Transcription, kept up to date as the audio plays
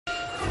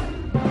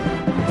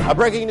A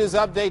breaking news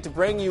update to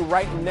bring you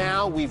right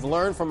now. We've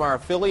learned from our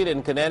affiliate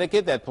in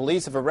Connecticut that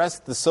police have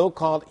arrested the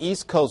so-called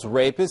East Coast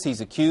rapist.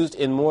 He's accused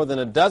in more than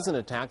a dozen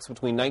attacks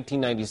between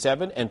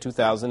 1997 and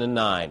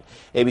 2009.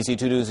 ABC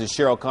 2 News'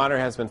 Cheryl Connor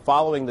has been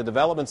following the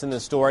developments in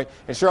this story.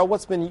 And Cheryl,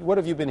 what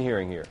have you been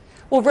hearing here?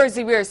 Well,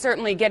 Rosie, we are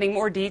certainly getting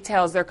more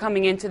details. They're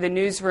coming into the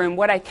newsroom.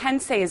 What I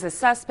can say is a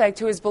suspect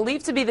who is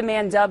believed to be the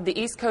man dubbed the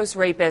East Coast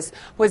Rapist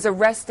was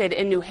arrested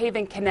in New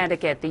Haven,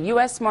 Connecticut. The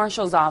U.S.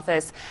 Marshal's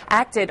Office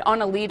acted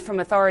on a lead from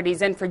authorities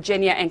in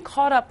Virginia and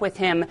caught up with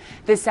him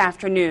this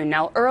afternoon.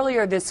 Now,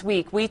 earlier this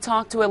week, we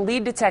talked to a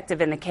lead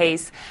detective in the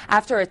case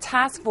after a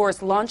task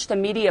force launched a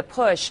media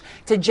push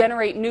to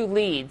generate new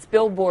leads.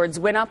 Billboards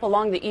went up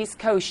along the East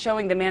Coast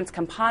showing the man's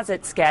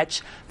composite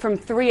sketch from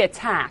 3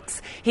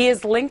 attacks. He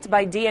is linked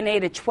by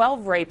DNA to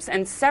 12 rapes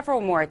and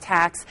several more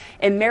attacks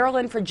in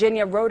Maryland,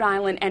 Virginia, Rhode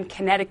Island, and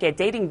Connecticut,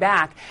 dating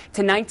back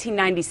to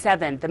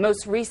 1997. The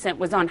most recent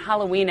was on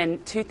Halloween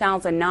in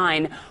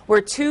 2009, where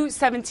 2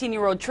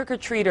 17-year-old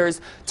trick-or-treaters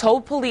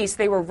told police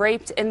they were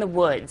raped in the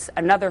woods.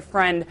 Another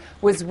friend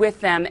was with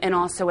them and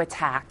also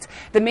attacked.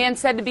 The man,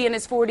 said to be in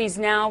his 40s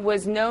now,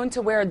 was known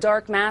to wear a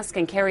dark mask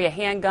and carry a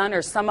handgun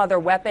or some other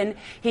weapon.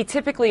 He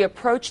typically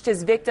approached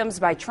his victims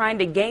by trying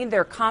to gain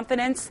their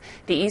confidence.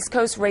 The East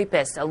Coast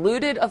Rapist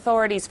eluded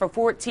authorities for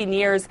 14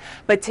 years,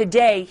 but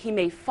today he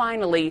may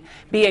finally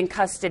be in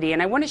custody.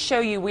 And I want to show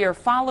you, we are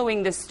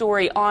following this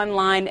story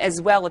online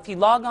as well. If you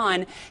log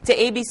on to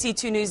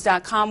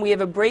abc2news.com, we have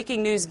a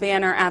breaking news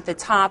banner at the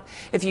top.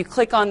 If you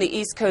click on the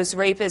East Coast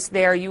Rapist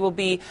there, you will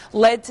be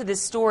led to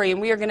this story, and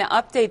we are going to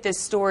update this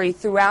story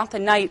throughout the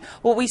night.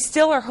 What we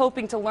still are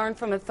hoping to learn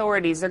from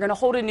authorities, they're going to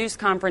hold a news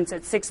conference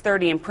at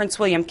 6:30 in Prince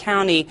William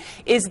County,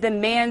 is the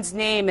man's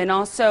name and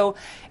also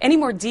any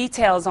more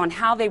details on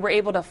how they were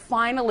able to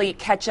finally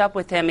catch up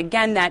with him.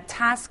 Again, that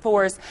task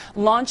force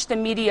launched a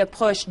media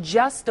push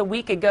just a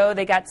week ago.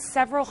 They got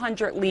several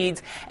hundred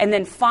leads, and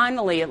then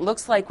finally it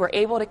looks like we're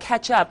able to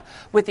catch up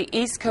with the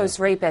East Coast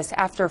Rapist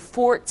after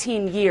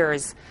 14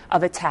 years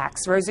of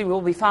attacks. Rosie,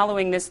 we'll be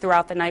following this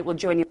throughout the night. We'll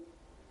join you.